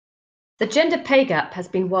The gender pay gap has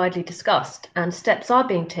been widely discussed, and steps are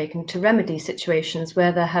being taken to remedy situations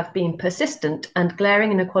where there have been persistent and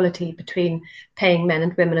glaring inequality between paying men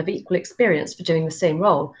and women of equal experience for doing the same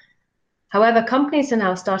role. However, companies are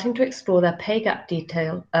now starting to explore their pay gap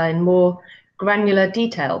detail in more granular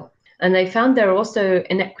detail, and they found there are also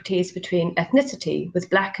inequities between ethnicity,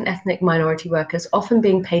 with Black and ethnic minority workers often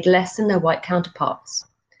being paid less than their white counterparts.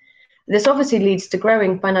 This obviously leads to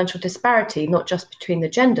growing financial disparity, not just between the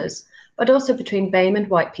genders, but also between BAME and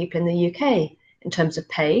white people in the UK, in terms of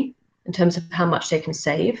pay, in terms of how much they can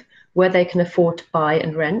save, where they can afford to buy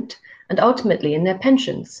and rent, and ultimately in their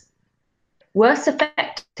pensions. Worst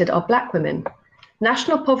affected are Black women.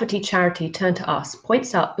 National poverty charity Turn to Us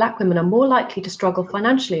points out Black women are more likely to struggle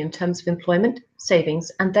financially in terms of employment,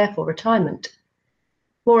 savings, and therefore retirement.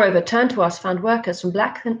 Moreover, Turn to Us found workers from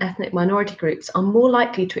Black and ethnic minority groups are more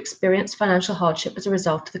likely to experience financial hardship as a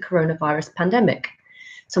result of the coronavirus pandemic.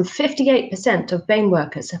 Some 58% of BAME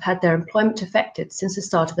workers have had their employment affected since the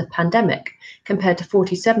start of the pandemic, compared to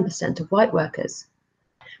 47% of white workers.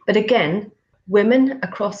 But again, women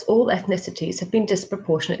across all ethnicities have been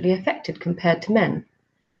disproportionately affected compared to men.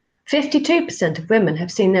 52% of women have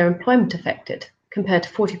seen their employment affected, compared to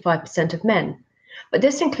 45% of men. But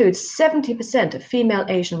this includes 70% of female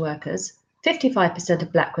Asian workers, 55%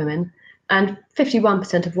 of Black women, and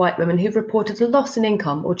 51% of white women who've reported a loss in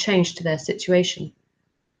income or change to their situation.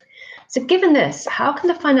 So given this, how can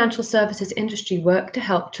the financial services industry work to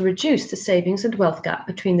help to reduce the savings and wealth gap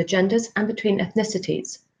between the genders and between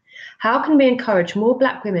ethnicities? How can we encourage more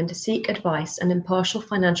Black women to seek advice and impartial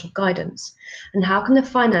financial guidance? And how can the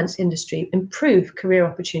finance industry improve career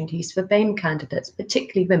opportunities for BAME candidates,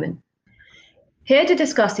 particularly women? Here to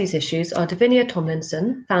discuss these issues are Davinia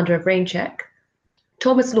Tomlinson, founder of Raincheck,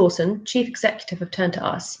 Thomas Lawson, Chief Executive of Turn to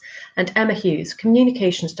Us, and Emma Hughes,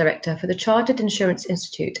 Communications Director for the Chartered Insurance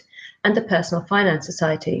Institute and the Personal Finance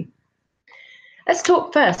Society. Let's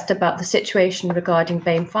talk first about the situation regarding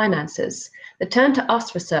BAME finances. The Turn to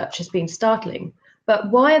Us research has been startling, but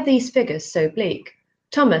why are these figures so bleak?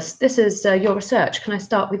 Thomas, this is your research. Can I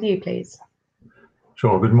start with you, please?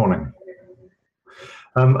 Sure, good morning.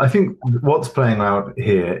 I think what's playing out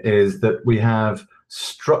here is that we have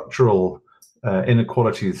structural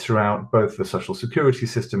inequalities throughout both the social security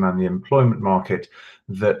system and the employment market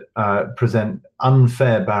that present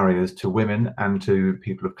unfair barriers to women and to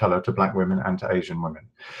people of color, to Black women and to Asian women.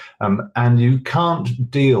 And you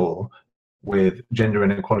can't deal with gender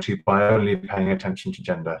inequality by only paying attention to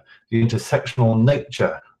gender. The intersectional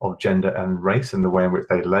nature of gender and race and the way in which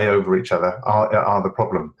they lay over each other are the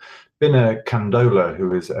problem. Binna Kandola,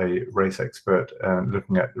 who is a race expert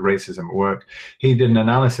looking at racism at work, he did an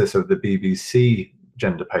analysis of the BBC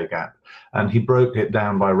gender pay gap, and he broke it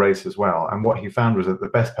down by race as well. And what he found was that the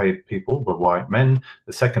best paid people were white men,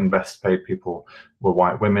 the second best paid people were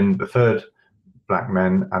white women, the third Black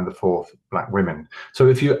men, and the fourth Black women. So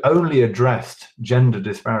if you only addressed gender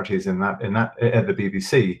disparities in that at the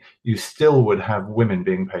BBC, you still would have women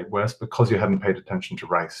being paid worse because you hadn't paid attention to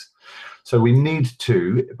race. So we need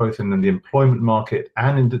to, both in the employment market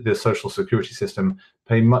and in the social security system,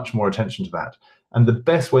 pay much more attention to that. And the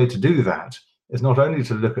best way to do that is not only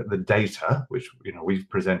to look at the data, which we've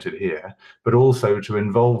presented here, but also to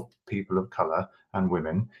involve people of color and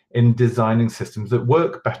women in designing systems that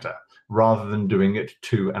work better, rather than doing it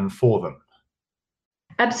to and for them.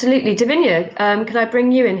 Absolutely. Davinia, can I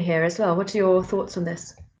bring you in here as well? What are your thoughts on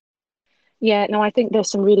this? Yeah, no, I think there's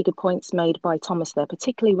some really good points made by Thomas there,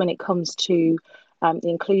 particularly when it comes to the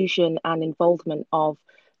inclusion and involvement of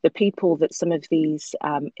the people that some of these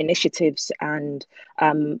initiatives and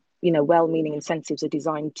well-meaning incentives are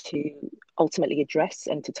designed to ultimately address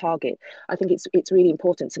and to target. I think it's really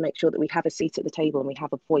important to make sure that we have a seat at the table and we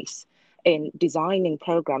have a voice in designing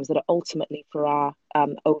programs that are ultimately for our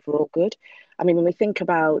overall good. I mean, when we think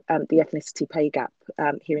about the ethnicity pay gap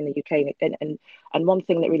here in the UK, and one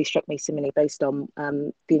thing that really struck me similarly based on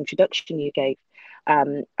the introduction you gave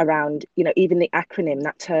around, even the acronym,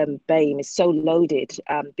 that term BAME is so loaded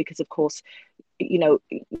because, of course,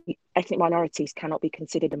 ethnic minorities cannot be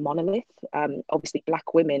considered a monolith. Obviously,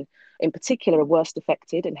 Black women in particular are worst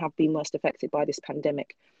affected and have been worst affected by this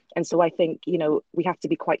pandemic. And so I think, we have to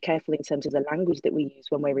be quite careful in terms of the language that we use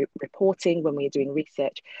when we're reporting, when we're doing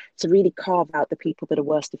research, to really carve out the people that are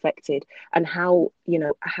worst affected and how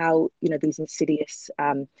these insidious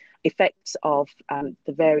effects of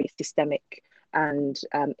the various systemic and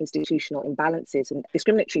institutional imbalances and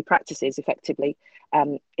discriminatory practices effectively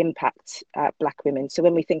impact Black women. So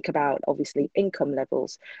when we think about obviously income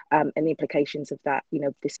levels and the implications of that,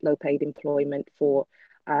 this low paid employment for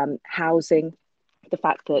housing, the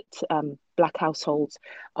fact that Black households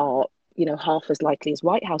are half as likely as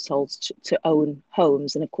white households to own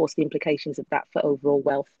homes, and of course the implications of that for overall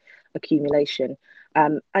wealth accumulation.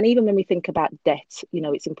 And even when we think about debt,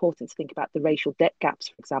 it's important to think about the racial debt gaps,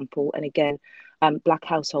 for example. And again, Black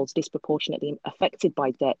households disproportionately affected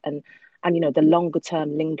by debt, and the longer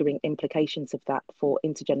term lingering implications of that for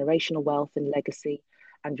intergenerational wealth and legacy,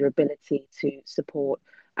 and your ability to support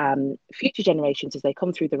future generations as they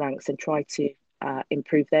come through the ranks and try to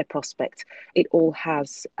improve their prospects. It all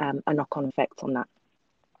has a knock-on effect on that.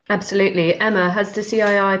 Absolutely. Emma, has the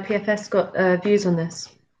CII PFS got views on this?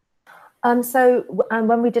 So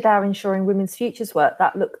when we did our Ensuring Women's Futures work,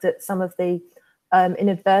 that looked at some of the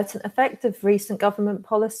inadvertent effect of recent government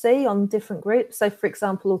policy on different groups. So, for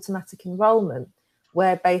example, automatic enrolment,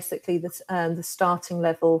 where basically the starting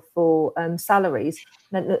level for salaries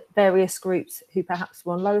meant that various groups who perhaps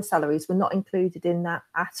were on lower salaries were not included in that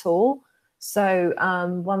at all. So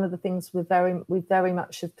one of the things we very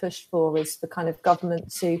much have pushed for is the kind of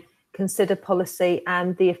government to consider policy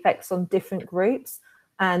and the effects on different groups.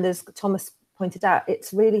 And as Thomas pointed out,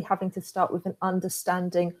 it's really having to start with an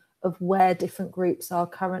understanding of where different groups are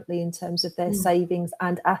currently in terms of their savings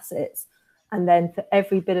and assets. And then for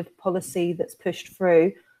every bit of policy that's pushed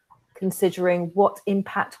through, considering what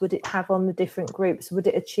impact would it have on the different groups? Would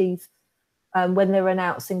it achieve, when they're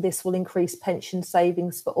announcing this will increase pension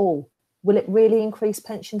savings for all? Will it really increase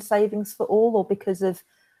pension savings for all, or because of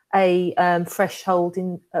a threshold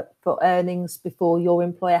for earnings before your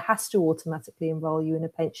employer has to automatically enrol you in a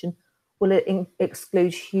pension, will it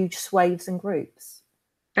exclude huge swathes and groups?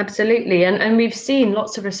 Absolutely. And we've seen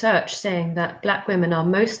lots of research saying that Black women are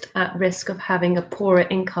most at risk of having a poorer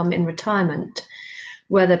income in retirement,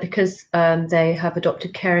 whether because they have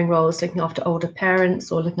adopted caring roles, looking after older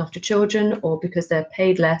parents or looking after children, or because they're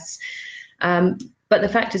paid less. But the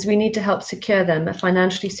fact is we need to help secure them a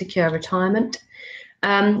financially secure retirement.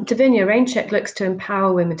 Davinia, RainCheck looks to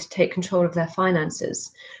empower women to take control of their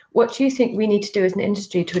finances. What do you think we need to do as an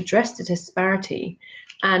industry to address the disparity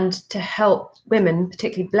and to help women,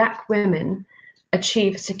 particularly Black women,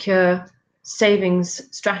 achieve a secure savings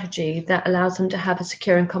strategy that allows them to have a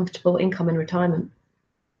secure and comfortable income in retirement?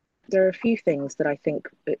 There are a few things that I think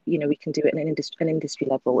we can do at an industry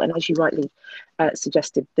level, and as you rightly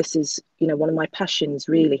suggested, this is one of my passions.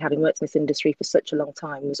 Really, having worked in this industry for such a long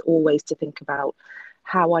time, was always to think about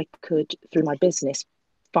how I could, through my business,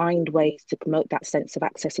 find ways to promote that sense of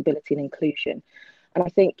accessibility and inclusion. And I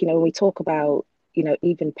think when we talk about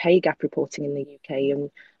even pay gap reporting in the UK, and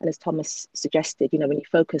as Thomas suggested, when you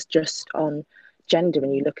focus just on gender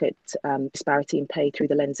and you look at disparity in pay through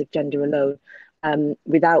the lens of gender alone,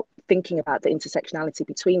 without thinking about the intersectionality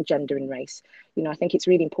between gender and race, I think it's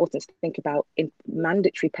really important to think about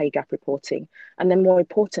mandatory pay gap reporting, and then more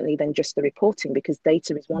importantly than just the reporting, because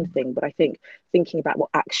data is one thing, but I think thinking about what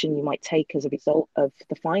action you might take as a result of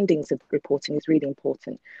the findings of the reporting is really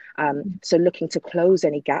important. So looking to close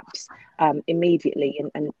any gaps immediately,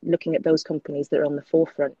 and looking at those companies that are on the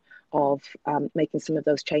forefront of making some of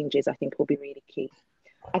those changes, I think will be really key.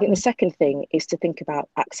 I think the second thing is to think about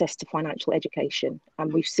access to financial education.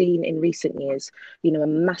 And we've seen in recent years, a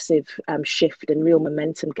massive shift and real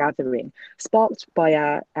momentum gathering, sparked by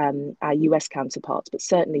our US counterparts, but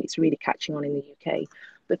certainly it's really catching on in the UK.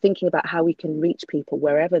 But thinking about how we can reach people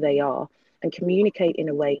wherever they are and communicate in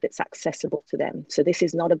a way that's accessible to them. So this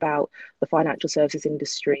is not about the financial services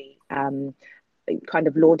industry kind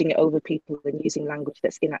of lording it over people and using language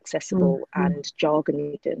that's inaccessible and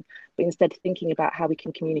jargon-ridden, but instead thinking about how we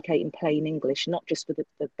can communicate in plain English, not just for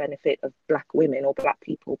the benefit of Black women or Black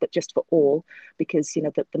people, but just for all, because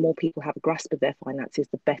the more people have a grasp of their finances,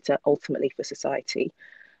 the better ultimately for society.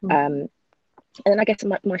 And then I guess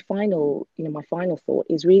my final thought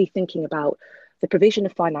is really thinking about the provision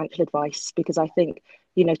of financial advice, because I think,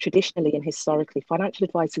 traditionally and historically, financial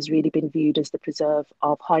advice has really been viewed as the preserve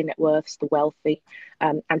of high net worths, the wealthy,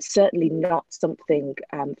 and certainly not something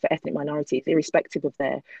for ethnic minorities, irrespective of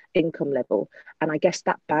their income level. And I guess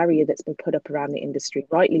that barrier that's been put up around the industry,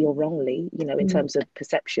 rightly or wrongly, in terms of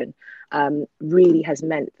perception, really has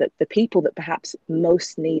meant that the people that perhaps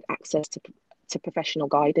most need access to professional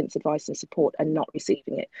guidance, advice and support are not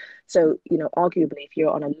receiving it. So, arguably, if you're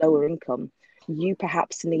on a lower income, you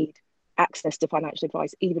perhaps need access to financial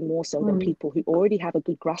advice even more so than people who already have a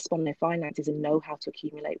good grasp on their finances and know how to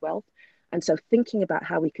accumulate wealth. And so thinking about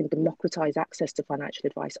how we can democratize access to financial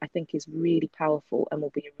advice, I think is really powerful and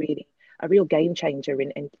will be a real game changer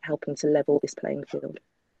in helping to level this playing field.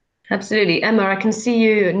 Absolutely. Emma, I can see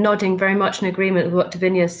you nodding very much in agreement with what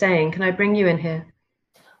Davinia is saying. Can I bring you in here?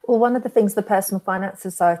 Well, one of the things the Personal Finance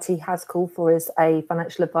Society has called for is a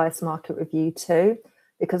financial advice market review too,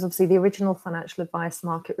 because obviously the original financial advice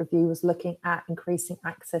market review was looking at increasing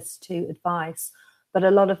access to advice, but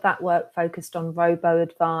a lot of that work focused on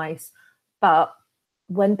robo-advice. But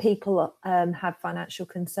when people have financial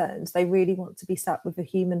concerns, they really want to be sat with a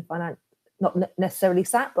human not necessarily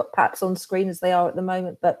sat, but perhaps on screen as they are at the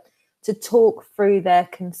moment, but to talk through their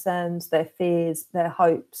concerns, their fears, their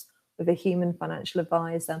hopes with a human financial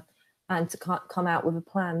advisor, and to come out with a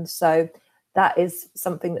plan. So that is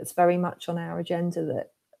something that's very much on our agenda,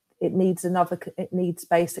 that it needs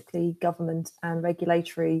basically government and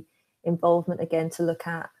regulatory involvement again to look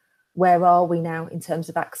at where are we now in terms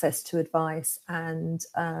of access to advice and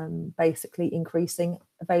basically increasing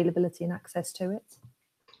availability and access to it.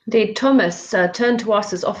 Indeed, Thomas, turn to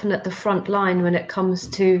us as often at the front line when it comes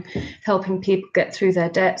to helping people get through their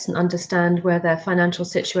debts and understand where their financial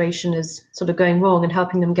situation is sort of going wrong and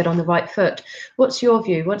helping them get on the right foot. What's your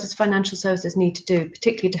view? What does financial services need to do,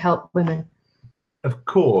 particularly to help women? Of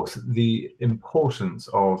course, the importance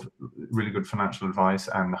of really good financial advice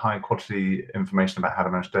and high quality information about how to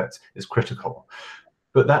manage debts is critical.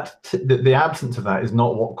 But the absence of that is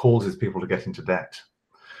not what causes people to get into debt.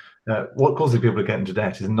 What causes people to get into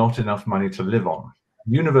debt is not enough money to live on.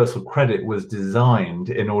 Universal credit was designed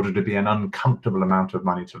in order to be an uncomfortable amount of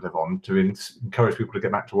money to live on, to encourage people to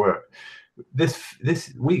get back to work.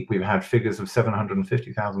 This week we've had figures of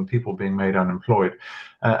 750,000 people being made unemployed,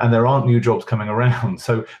 and there aren't new jobs coming around.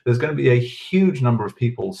 So there's going to be a huge number of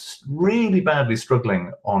people really badly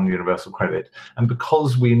struggling on universal credit. And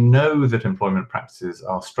because we know that employment practices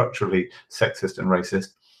are structurally sexist and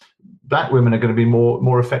racist, Black women are going to be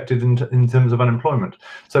more affected in terms of unemployment.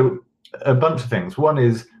 So a bunch of things. One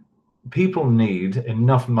is people need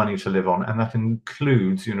enough money to live on, and that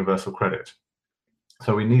includes universal credit.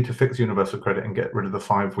 So we need to fix universal credit and get rid of the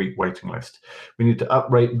 5-week waiting list. We need to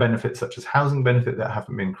uprate benefits such as housing benefit that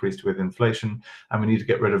haven't been increased with inflation, and we need to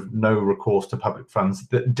get rid of no recourse to public funds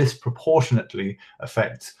that disproportionately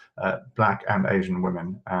affects Black and Asian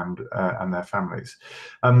women and their families.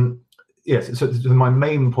 Yes, so my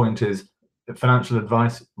main point is financial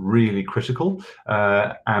advice really critical,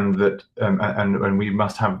 and we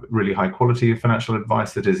must have really high quality financial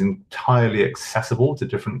advice that is entirely accessible to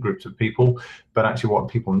different groups of people. But actually, what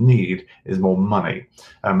people need is more money,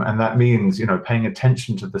 and that means paying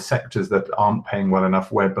attention to the sectors that aren't paying well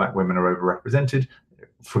enough, where Black women are overrepresented.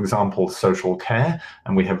 For example, social care,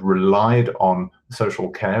 and we have relied on social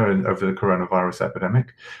care over the coronavirus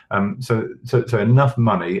epidemic. So enough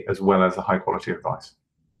money as well as a high quality advice.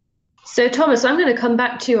 So Thomas, I'm going to come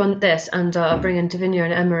back to you on this, and bring in Davinia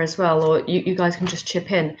and Emma as well, or you guys can just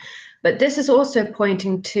chip in. But this is also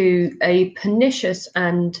pointing to a pernicious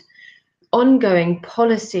and ongoing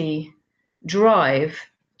policy drive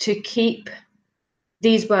to keep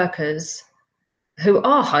these workers, who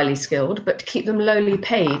are highly skilled, but to keep them lowly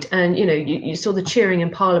paid. And you saw the cheering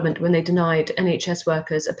in Parliament when they denied NHS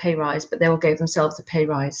workers a pay rise, but they all gave themselves a pay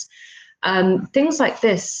rise. Things like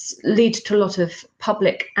this lead to a lot of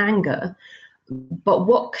public anger. But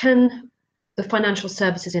what can the financial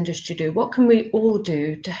services industry do? What can we all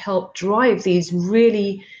do to help drive these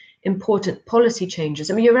really important policy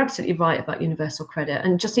changes? I mean, you're absolutely right about universal credit,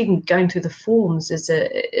 and just even going through the forms is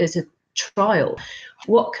a trial.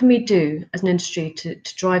 What can we do as an industry to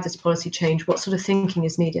drive this policy change? What sort of thinking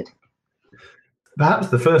is needed? Perhaps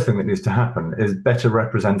the first thing that needs to happen is better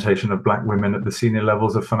representation of Black women at the senior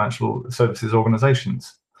levels of financial services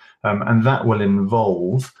organisations. And that will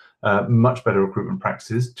involve much better recruitment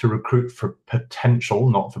practices to recruit for potential,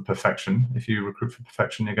 not for perfection. If you recruit for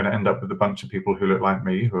perfection, you're going to end up with a bunch of people who look like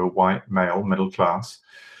me, who are white, male, middle class.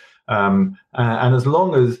 And as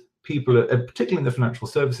long as people, particularly in the financial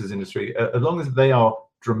services industry, as long as they are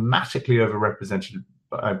dramatically overrepresented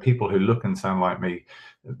by people who look and sound like me,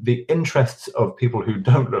 the interests of people who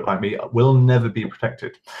don't look like me will never be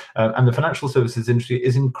protected. And the financial services industry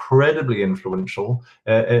is incredibly influential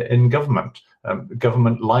in government.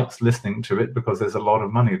 Government likes listening to it because there's a lot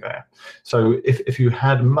of money there. So if you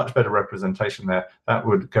had much better representation there, that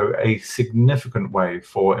would go a significant way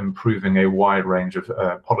for improving a wide range of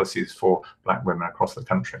policies for Black women across the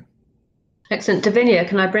country. Excellent. Davinia,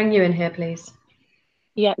 can I bring you in here, please?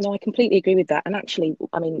 Yeah, no, I completely agree with that. And actually,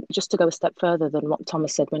 I mean, just to go a step further than what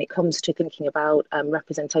Thomas said, when it comes to thinking about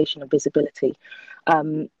representation and visibility,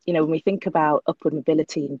 when we think about upward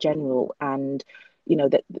mobility in general, and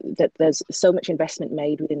that there's so much investment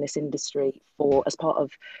made within this industry as part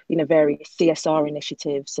of various CSR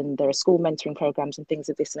initiatives, and there are school mentoring programs and things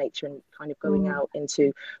of this nature, and kind of going out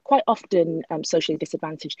into quite often socially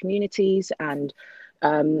disadvantaged communities and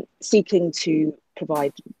seeking to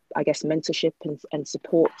provide I guess, mentorship and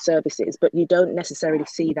support services, but you don't necessarily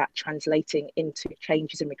see that translating into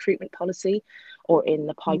changes in recruitment policy or in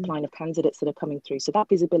the pipeline of candidates that are coming through. So that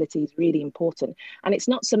visibility is really important. And it's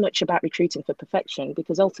not so much about recruiting for perfection,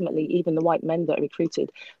 because ultimately, even the white men that are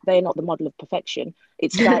recruited, they're not the model of perfection.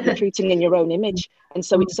 It's about recruiting in your own image. And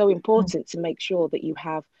so it's so important to make sure that you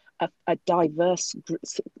have a diverse,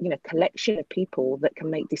 collection of people that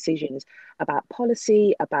can make decisions about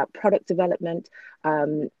policy, about product development,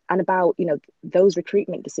 and about, those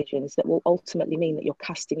recruitment decisions that will ultimately mean that you're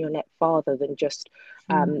casting your net farther than just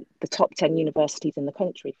the top 10 universities in the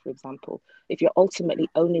country, for example. If you're ultimately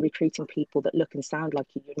only recruiting people that look and sound like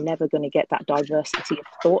you, you're never going to get that diversity of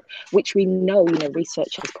thought, which we know,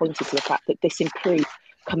 research has pointed to the fact that this improves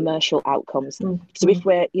commercial outcomes. So if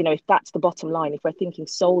we're, if that's the bottom line, if we're thinking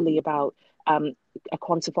solely about a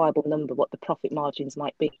quantifiable number, what the profit margins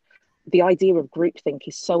might be, the idea of groupthink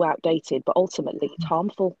is so outdated, but ultimately it's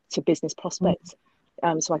harmful to business prospects.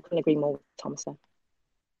 So I couldn't agree more with Thomas there.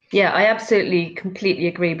 Yeah, I absolutely, completely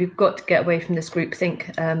agree. We've got to get away from this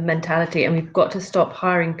groupthink mentality, and we've got to stop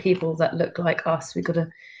hiring people that look like us. We've got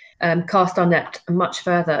to cast our net much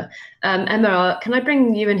further. Emma, can I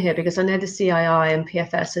bring you in here, because I know the CII and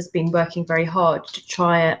PFS has been working very hard to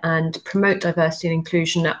try and promote diversity and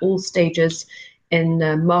inclusion at all stages in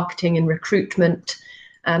marketing and recruitment,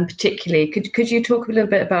 particularly. Could you talk a little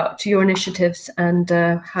bit about your initiatives and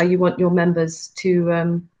how you want your members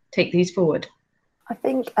to take these forward? I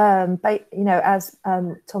think, as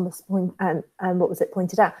Thomas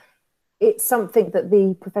pointed out, it's something that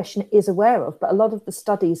the profession is aware of, but a lot of the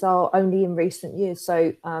studies are only in recent years.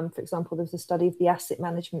 So, for example, there was a study of the asset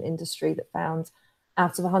management industry that found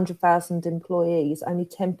out of 100,000 employees, only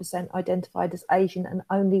 10% identified as Asian and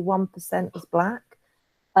only 1% as Black.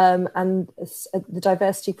 And the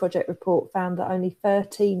Diversity Project report found that only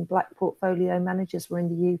 13 Black portfolio managers were in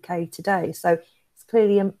the UK today. So it's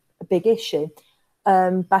clearly a big issue.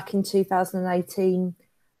 Back in 2018,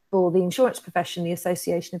 for the insurance profession, the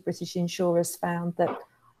Association of British Insurers found that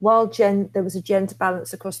while there was a gender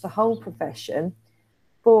balance across the whole profession,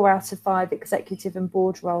 4 out of 5 executive and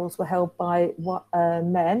board roles were held by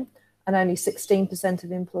men, and only 16%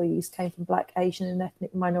 of employees came from Black, Asian and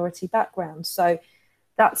ethnic minority backgrounds. So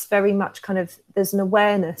that's very much there's an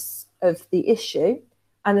awareness of the issue,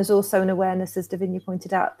 and there's also an awareness, as Davinia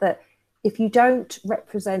pointed out, that if you don't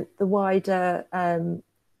represent the wider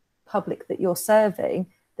public that you're serving,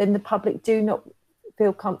 then the public do not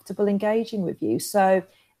feel comfortable engaging with you. So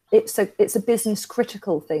it's a business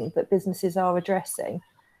critical thing that businesses are addressing.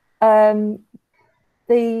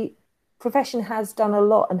 The profession has done a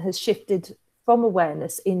lot and has shifted from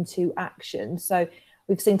awareness into action. So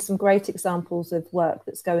we've seen some great examples of work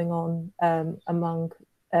that's going on among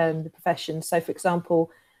the profession. So, for example,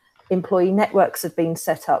 employee networks have been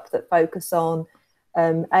set up that focus on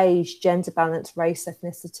age, gender balance, race,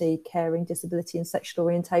 ethnicity, caring, disability and sexual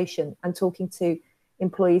orientation, and talking to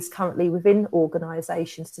employees currently within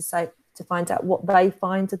organisations to find out what they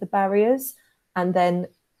find are the barriers, and then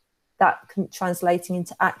that translating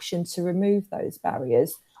into action to remove those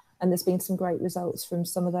barriers. And there's been some great results from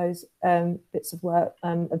some of those bits of work.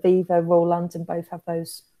 Aviva, Royal London both have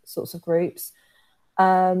those sorts of groups.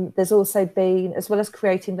 There's also been, as well as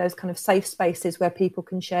creating those safe spaces where people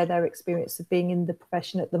can share their experience of being in the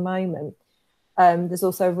profession at the moment, there's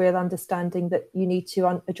also a real understanding that you need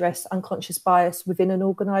to address unconscious bias within an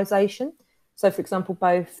organisation. So, for example,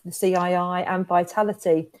 both the CII and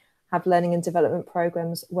Vitality have learning and development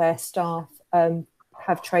programmes where staff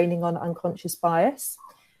have training on unconscious bias.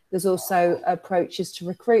 There's also approaches to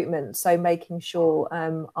recruitment, so making sure,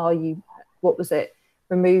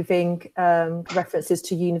 removing references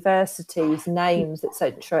to universities, names,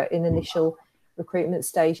 etc. in initial recruitment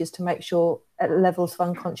stages to make sure levels of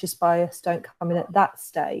unconscious bias don't come in at that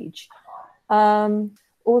stage.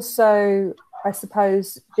 Also, I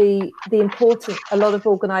suppose a lot of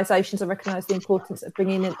organisations have recognised the importance of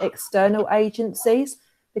bringing in external agencies,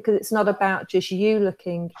 because it's not about just you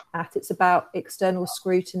looking at, it's about external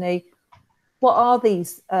scrutiny. What are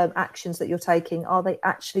these actions that you're taking? Are they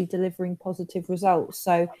actually delivering positive results?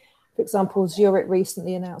 So, for example, Zurich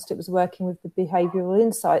recently announced it was working with the Behavioural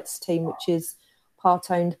Insights team, which is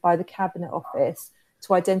part owned by the Cabinet Office,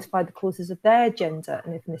 to identify the causes of their gender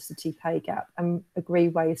and ethnicity pay gap and agree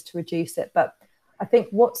ways to reduce it. But I think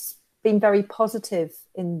what's been very positive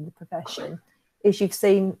in the profession is you've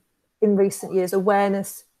seen in recent years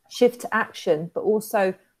awareness shift to action, but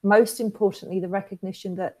also, most importantly, the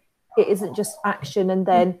recognition that it isn't just action and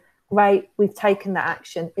then, great, we've taken that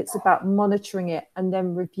action. It's about monitoring it and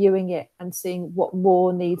then reviewing it and seeing what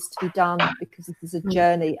more needs to be done, because this is a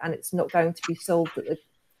journey and it's not going to be solved at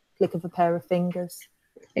click of a pair of fingers.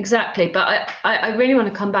 Exactly, but I really want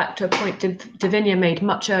to come back to a point Davinia made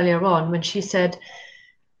much earlier on when she said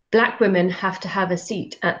Black women have to have a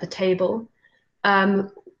seat at the table.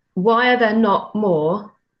 Why are there not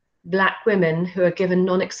more Black women who are given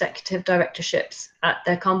non-executive directorships at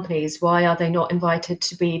their companies? Why are they not invited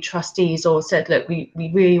to be trustees or said, look, we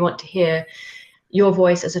really want to hear your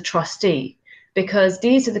voice as a trustee? Because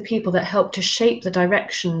these are the people that help to shape the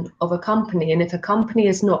direction of a company. And if a company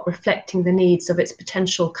is not reflecting the needs of its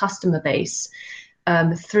potential customer base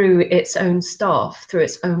through its own staff, through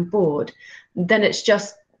its own board, then it's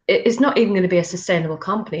not even going to be a sustainable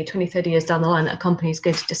company. 20, 30 years down the line, that company is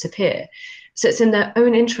going to disappear. So it's in their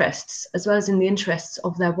own interests, as well as in the interests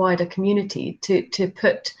of their wider community, to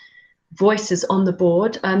put voices on the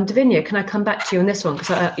board. Davinia, can I come back to you on this one?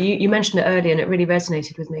 Because you mentioned it earlier and it really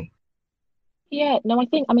resonated with me. Yeah, no,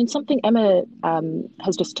 I mean, something Emma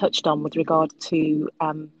has just touched on with regard to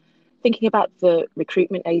thinking about the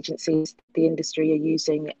recruitment agencies the industry are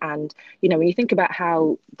using. And, when you think about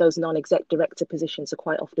how those non-exec director positions are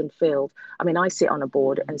quite often filled, I mean, I sit on a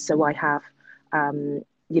board, and so I have,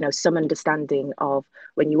 some understanding of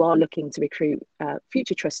when you are looking to recruit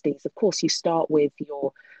future trustees. Of course, you start with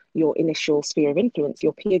your initial sphere of influence,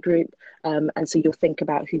 your peer group. And so you'll think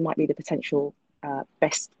about who might be the potential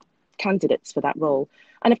best candidates for that role.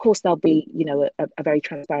 And of course, there'll be, a very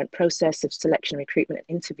transparent process of selection, recruitment,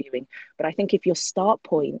 and interviewing. But I think if your start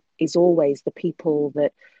point is always the people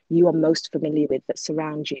that you are most familiar with that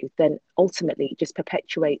surround you, then ultimately it just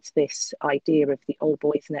perpetuates this idea of the old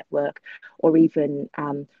boys network, or even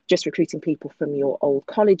just recruiting people from your old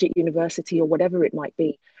college at university or whatever it might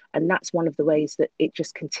be. And that's one of the ways that it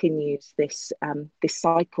just continues this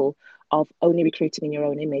cycle of only recruiting in your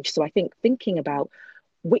own image. So I think thinking about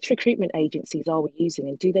which recruitment agencies are we using,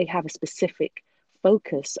 and do they have a specific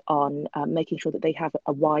focus on making sure that they have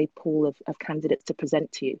a wide pool of candidates to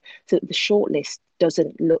present to you, so that the shortlist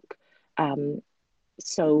doesn't look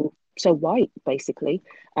so white, basically.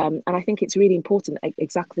 And I think it's really important,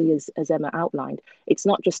 exactly as Emma outlined, it's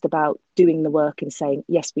not just about doing the work and saying,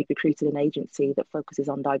 yes, we've recruited an agency that focuses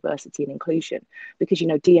on diversity and inclusion, because,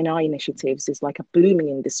 D&I initiatives is like a blooming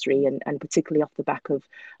industry, and particularly off the back of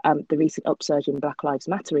the recent upsurge in Black Lives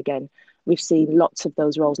Matter again, we've seen lots of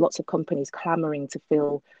those roles, lots of companies clamoring to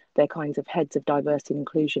fill their kinds of heads of diversity and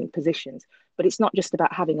inclusion positions. But it's not just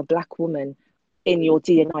about having a Black woman in your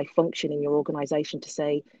D&I function in your organization to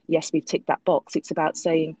say, yes, we've ticked that box. It's about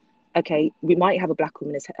saying, okay, we might have a Black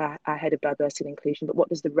woman as our head of diversity and inclusion, but what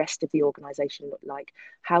does the rest of the organization look like?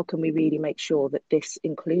 How can we really make sure that this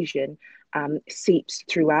inclusion seeps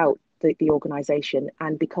throughout the organization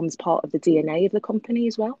and becomes part of the DNA of the company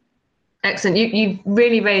as well? Excellent. You've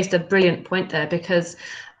really raised a brilliant point there, because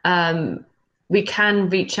we can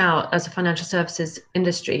reach out as a financial services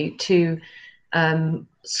industry to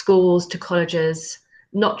schools, to colleges,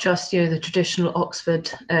 not just the traditional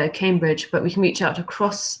Oxford, Cambridge, but we can reach out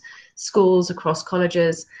across schools, across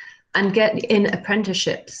colleges, and get in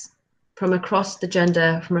apprenticeships from across the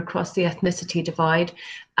gender, from across the ethnicity divide.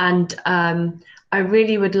 And I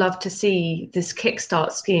really would love to see this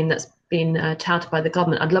Kickstart scheme that's been touted by the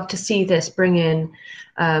government. I'd love to see this bring in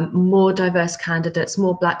more diverse candidates,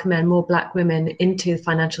 more Black men, more Black women into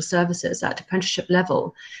financial services at apprenticeship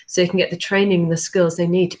level, so they can get the training, the skills they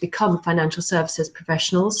need to become financial services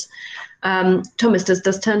professionals. Thomas,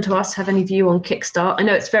 does Turn to Us have any view on Kickstart? I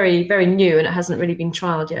know it's very, very new and it hasn't really been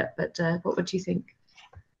trialled yet, but what would you think?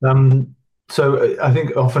 So I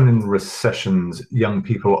think often in recessions, young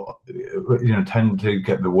people, tend to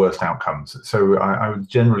get the worst outcomes. So I would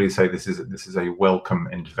generally say this is a welcome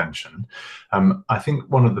intervention. I think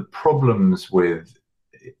one of the problems with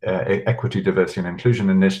equity, diversity, and inclusion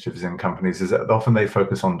initiatives in companies is that often they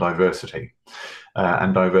focus on diversity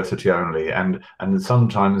and diversity only. And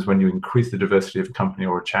sometimes when you increase the diversity of a company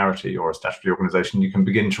or a charity or a statutory organization, you can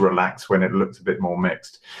begin to relax when it looks a bit more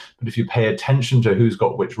mixed. But if you pay attention to who's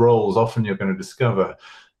got which roles, often you're going to discover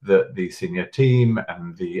that the senior team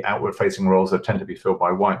and the outward-facing roles that tend to be filled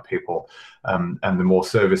by white people, and the more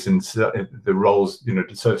service in the roles,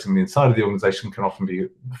 servicing the inside of the organization can often be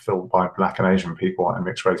filled by Black and Asian people and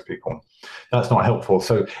mixed race people. That's not helpful.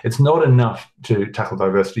 So it's not enough to tackle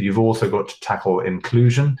diversity. You've also got to tackle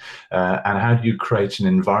inclusion, and how do you create an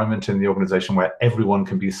environment in the organization where everyone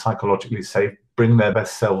can be psychologically safe, bring their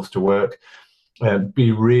best selves to work,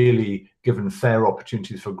 be really given fair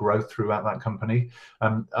opportunities for growth throughout that company.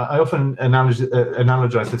 I often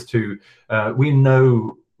analogize this to, we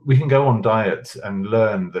know we can go on diets and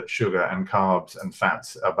learn that sugar and carbs and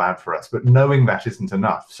fats are bad for us, but knowing that isn't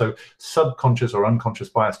enough. So subconscious or unconscious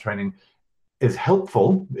bias training is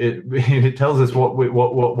helpful. It tells us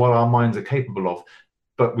what our minds are capable of,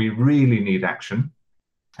 but we really need action.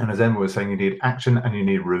 And as Emma was saying, you need action and you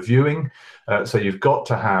need reviewing. So you've got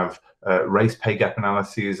to have race pay gap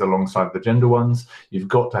analyses alongside the gender ones. You've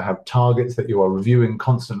got to have targets that you are reviewing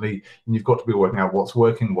constantly, and you've got to be working out what's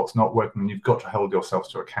working, what's not working, and you've got to hold yourselves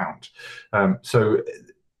to account. So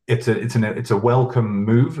it's a welcome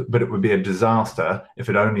move, but it would be a disaster if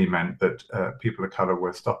it only meant that people of colour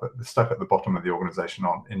were stuck at the bottom of the organisation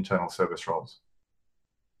on internal service roles.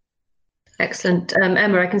 Excellent.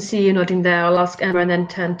 Emma, I can see you nodding there. I'll ask Emma and then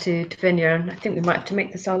turn to Davinia. And I think we might have to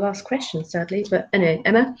make this our last question, sadly. But anyway,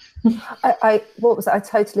 Emma? I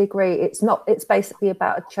totally agree. It's basically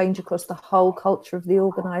about a change across the whole culture of the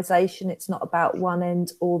organisation. It's not about one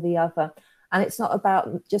end or the other. And it's not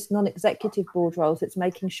about just non-executive board roles. It's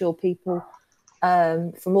making sure people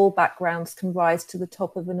from all backgrounds can rise to the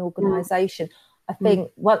top of an organisation. I think,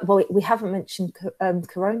 well, we haven't mentioned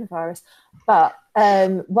coronavirus, but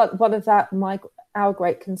one of our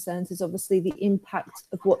great concerns is obviously the impact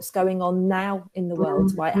of what's going on now in the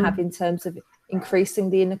world might have in terms of increasing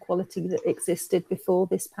the inequality that existed before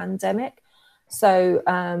this pandemic. So,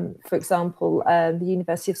 for example, the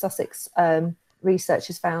University of Sussex research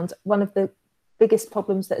has found one of the biggest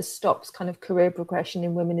problems that has stopped kind of career progression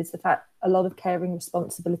in women is the fact a lot of caring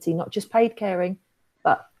responsibility, not just paid caring,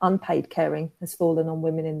 but unpaid caring, has fallen on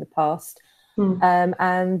women in the past.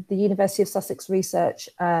 And the University of Sussex research,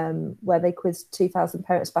 where they quizzed 2,000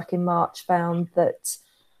 parents back in March, found that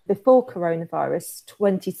before coronavirus,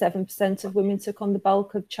 27% of women took on the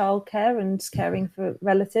bulk of childcare and caring for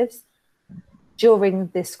relatives. During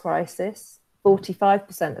this crisis,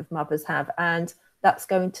 45% of mothers have, and that's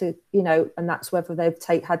going to, and that's whether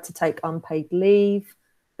they've had to take unpaid leave,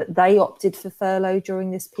 that they opted for furlough during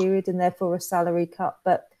this period and therefore a salary cut,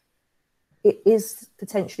 but it is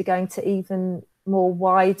potentially going to even more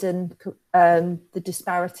widen the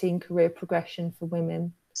disparity in career progression for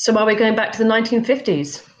women. So are we going back to the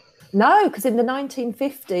 1950s? No, because in the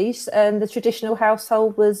 1950s, the traditional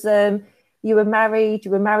household was you were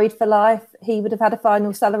married for life. He would have had a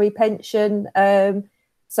final salary pension.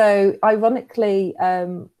 So ironically,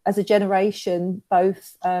 as a generation,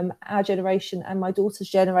 both our generation and my daughter's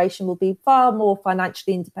generation will be far more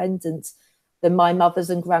financially independent than my mother's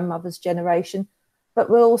and grandmother's generation. But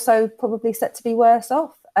we're also probably set to be worse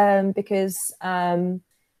off because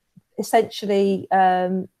essentially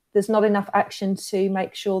there's not enough action to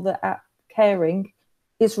make sure that caring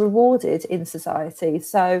is rewarded in society.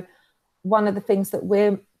 So one of the things that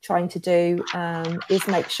we're trying to do is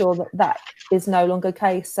make sure that is no longer the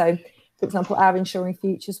case. So, for example, our Ensuring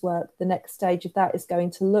Futures work, the next stage of that is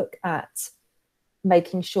going to look at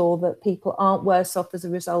making sure that people aren't worse off as a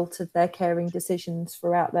result of their caring decisions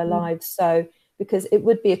throughout their lives. So, because it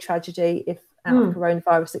would be a tragedy if out of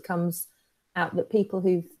coronavirus it comes out that people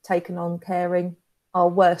who've taken on caring are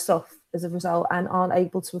worse off as a result and aren't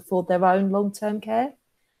able to afford their own long-term care,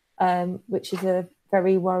 which is a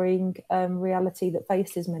very worrying reality that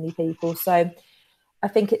faces many people. So I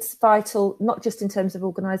think it's vital, not just in terms of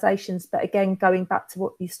organisations, but again, going back to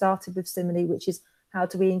what you started with, Simone, which is how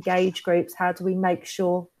do we engage groups? How do we make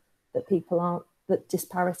sure that that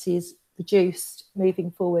disparity is reduced moving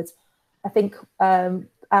forward? I think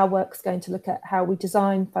our work's going to look at how we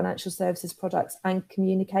design financial services products and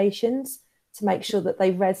communications to make sure that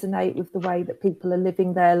they resonate with the way that people are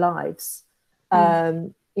living their lives.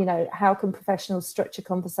 How can professionals structure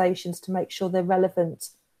conversations to make sure they're relevant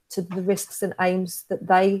to the risks and aims that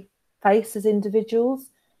they face as individuals?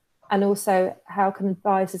 And also, how can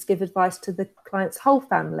advisors give advice to the client's whole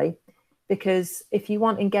family? Because if you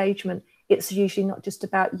want engagement, it's usually not just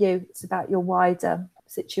about you, it's about your wider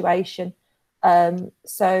situation. And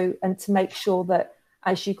to make sure that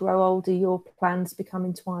as you grow older, your plans become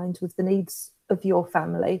entwined with the needs of your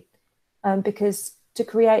family. Because to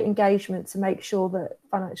create engagement, to make sure that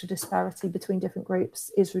financial disparity between different groups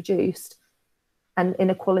is reduced and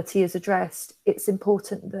inequality is addressed, it's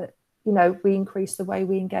important that, we increase the way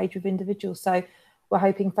we engage with individuals. So we're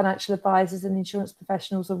hoping financial advisors and insurance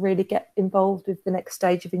professionals will really get involved with the next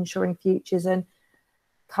stage of Ensuring Futures and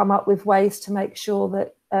come up with ways to make sure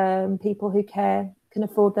that people who care can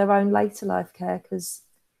afford their own later life care, because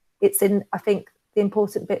I think the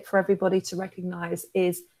important bit for everybody to recognise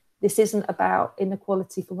is this isn't about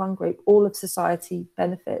inequality for one group. All of society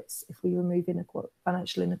benefits if we remove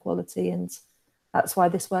financial inequality, and that's why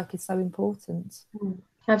this work is so important.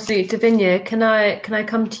 Absolutely. Davinia, can I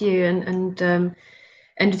come to you and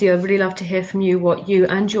end with you? I'd really love to hear from you what you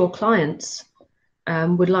and your clients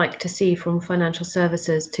would like to see from financial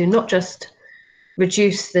services to not just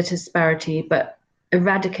reduce the disparity, but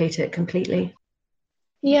eradicate it completely?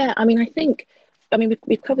 Yeah,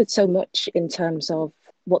 we've covered so much in terms of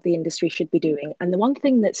what the industry should be doing. And the one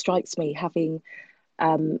thing that strikes me, having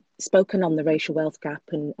spoken on the racial wealth gap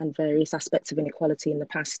and various aspects of inequality in the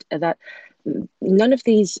past, are that none of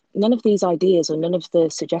these ideas or none of the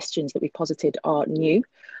suggestions that we posited are new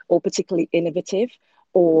or particularly innovative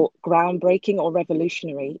or groundbreaking or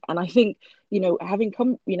revolutionary. And I think, having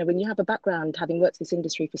come, when you have a background, having worked in this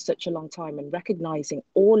industry for such a long time and recognizing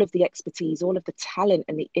all of the expertise, all of the talent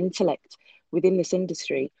and the intellect within this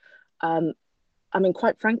industry,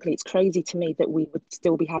 quite frankly, it's crazy to me that we would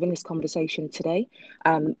still be having this conversation today.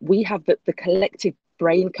 We have the collective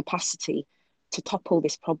brain capacity to topple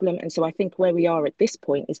this problem. And so I think where we are at this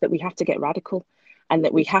point is that we have to get radical, and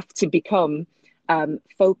that we have to become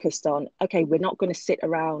focused on, okay, we're not going to sit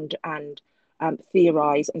around and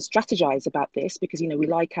theorize and strategize about this, because we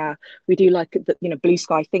do like the blue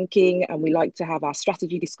sky thinking, and we like to have our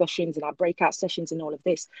strategy discussions and our breakout sessions and all of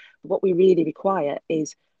this. But what we really require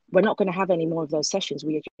is, we're not going to have any more of those sessions.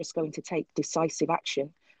 We are just going to take decisive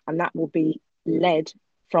action, and that will be led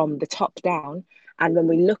from the top down. And when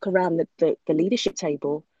we look around the leadership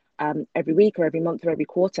table every week or every month or every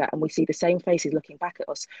quarter, and we see the same faces looking back at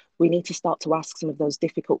us, we need to start to ask some of those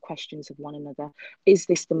difficult questions of one another. Is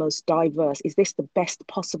this the most diverse? Is this the best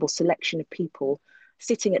possible selection of people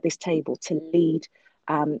sitting at this table to lead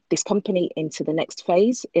this company into the next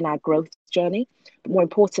phase in our growth journey, but more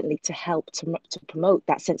importantly, to help to promote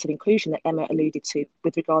that sense of inclusion that Emma alluded to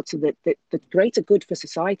with regard to the greater good for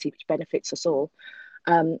society, which benefits us all.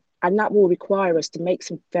 And that will require us to make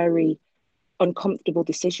some very uncomfortable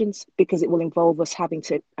decisions, because it will involve us having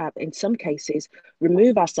to, in some cases,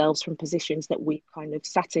 remove ourselves from positions that we kind of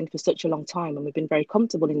sat in for such a long time, and we've been very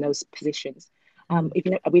comfortable in those positions.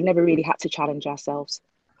 We've never really had to challenge ourselves.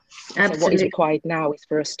 So what is required now is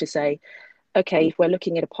for us to say, okay, if we're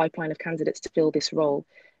looking at a pipeline of candidates to fill this role,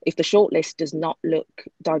 if the shortlist does not look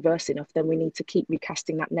diverse enough, then we need to keep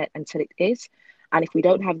recasting that net until it is. And if we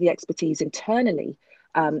don't have the expertise internally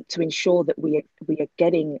to ensure that we are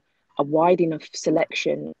getting a wide enough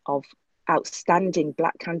selection of outstanding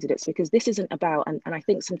Black candidates, because this isn't about, and I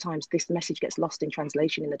think sometimes this message gets lost in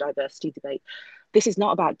translation in the diversity debate, this is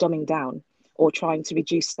not about dumbing down or trying to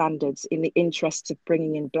reduce standards in the interests of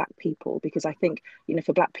bringing in Black people, because I think,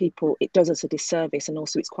 for Black people, it does us a disservice, and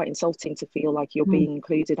also it's quite insulting to feel like you're being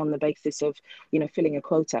included on the basis of, filling a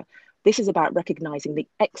quota. This is about recognizing the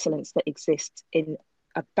excellence that exists in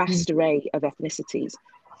a vast array of ethnicities,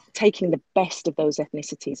 taking the best of those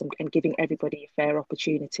ethnicities and giving everybody a fair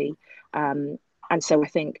opportunity. And so I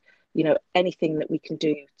think, anything that we can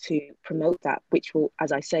do to promote that, which will,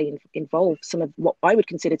 as I say, involve some of what I would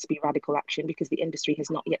consider to be radical action, because the industry has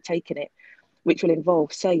not yet taken it, which will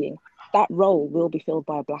involve saying that role will be filled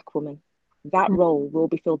by a Black woman, that role will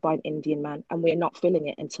be filled by an Indian man, and we're not filling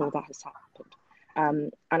it until that has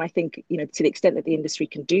happened. And I think, to the extent that the industry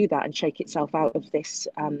can do that and shake itself out of this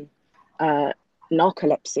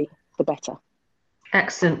narcolepsy, the better.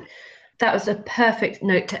 Excellent. That was a perfect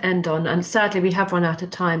note to end on, and sadly we have run out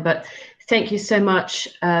of time, but thank you so much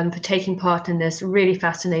for taking part in this really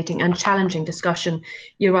fascinating and challenging discussion.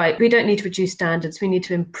 You're right, we don't need to reduce standards, we need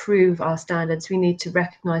to improve our standards, we need to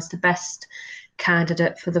recognise the best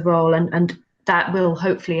candidate for the role, and that will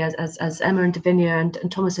hopefully, as Emma and Davinia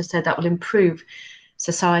and Thomas have said, that will improve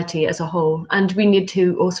society as a whole. And we need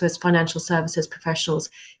to also, as financial services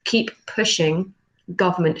professionals, keep pushing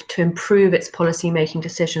government to improve its policy making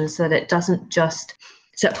decisions so that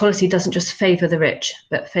policy doesn't just favour the rich,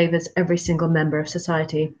 but favours every single member of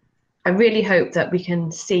society. I really hope that we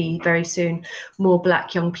can see very soon more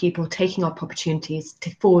Black young people taking up opportunities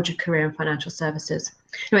to forge a career in financial services.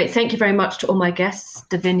 Anyway, thank you very much to all my guests,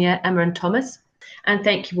 Davinia, Emma and Thomas, and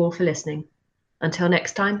thank you all for listening. Until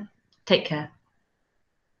next time, take care.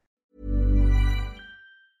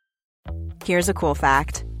 Here's a cool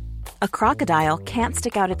fact. A crocodile can't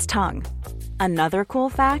stick out its tongue. Another cool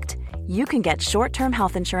fact, you can get short-term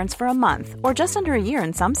health insurance for a month or just under a year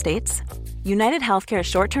in some states. United Healthcare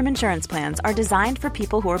short-term insurance plans are designed for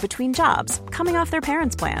people who are between jobs, coming off their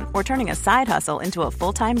parents' plan, or turning a side hustle into a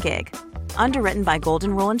full-time gig. Underwritten by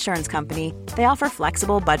Golden Rule Insurance Company, they offer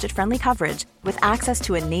flexible, budget-friendly coverage with access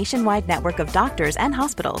to a nationwide network of doctors and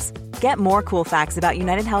hospitals. Get more cool facts about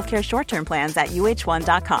United Healthcare short-term plans at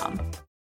uh1.com.